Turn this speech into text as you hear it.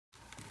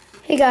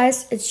Hey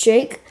guys, it's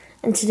Jake,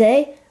 and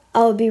today I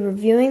will be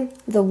reviewing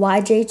the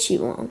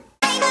JayCeeOh.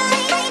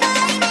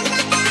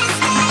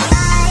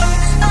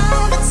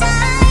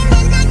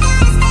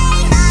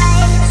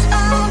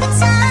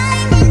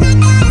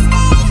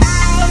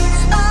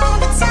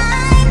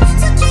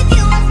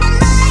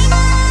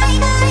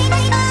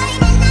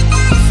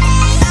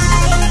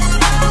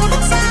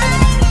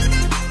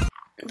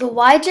 The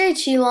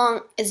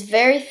JayCeeOh is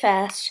very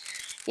fast,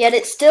 yet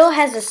it still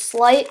has a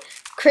slight,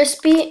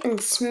 crispy,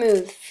 and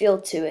smooth feel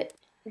to it.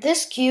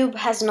 This cube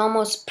has an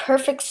almost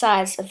perfect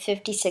size of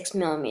 56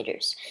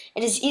 millimeters.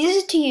 It is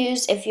easy to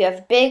use if you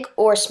have big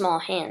or small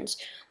hands,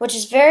 which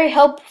is very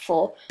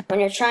helpful when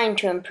you're trying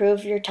to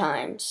improve your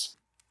times.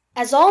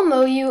 As all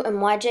MoYu and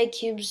YJ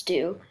cubes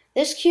do,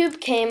 this cube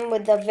came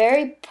with a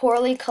very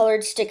poorly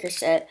colored sticker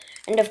set,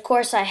 and of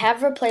course I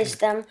have replaced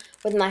them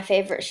with my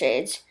favorite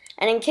shades.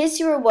 And in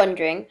case you were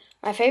wondering,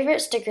 my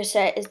favorite sticker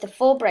set is the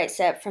Fulbright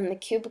set from the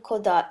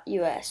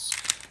Cubicle.us.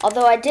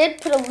 Although I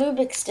did put a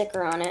Lubick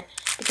sticker on it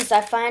because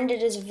I find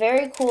it is a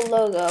very cool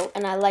logo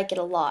and I like it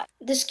a lot.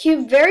 This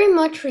cube very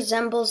much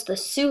resembles the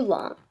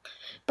chilong,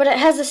 but it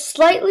has a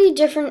slightly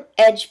different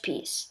edge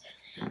piece.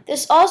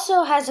 This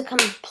also has a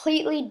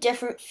completely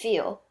different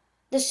feel.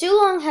 The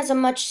chilong has a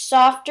much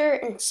softer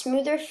and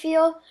smoother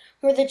feel,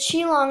 where the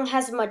chilong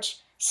has a much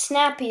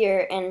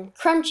snappier and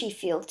crunchy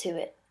feel to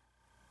it.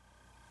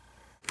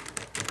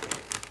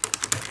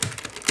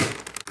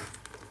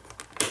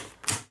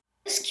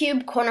 This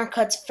cube corner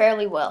cuts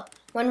fairly well.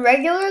 When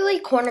regularly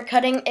corner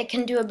cutting, it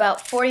can do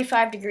about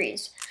 45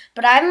 degrees,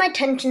 but I have my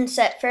tension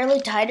set fairly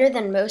tighter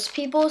than most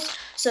people's,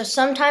 so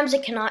sometimes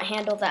it cannot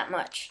handle that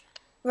much.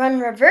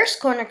 When reverse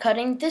corner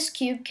cutting, this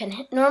cube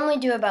can normally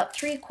do about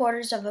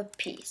 3/4 of a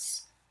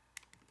piece.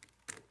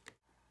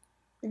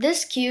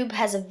 This cube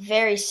has a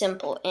very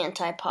simple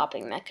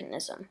anti-popping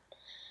mechanism.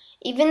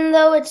 Even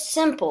though it's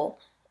simple,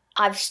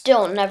 I've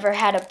still never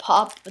had a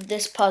pop with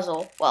this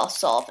puzzle while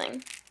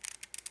solving.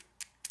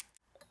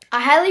 I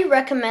highly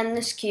recommend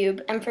this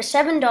cube, and for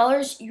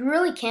 $7, you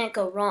really can't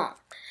go wrong.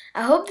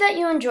 I hope that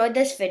you enjoyed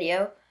this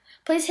video.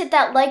 Please hit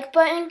that like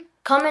button,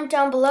 comment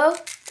down below,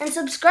 and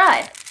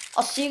subscribe.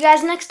 I'll see you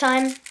guys next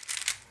time.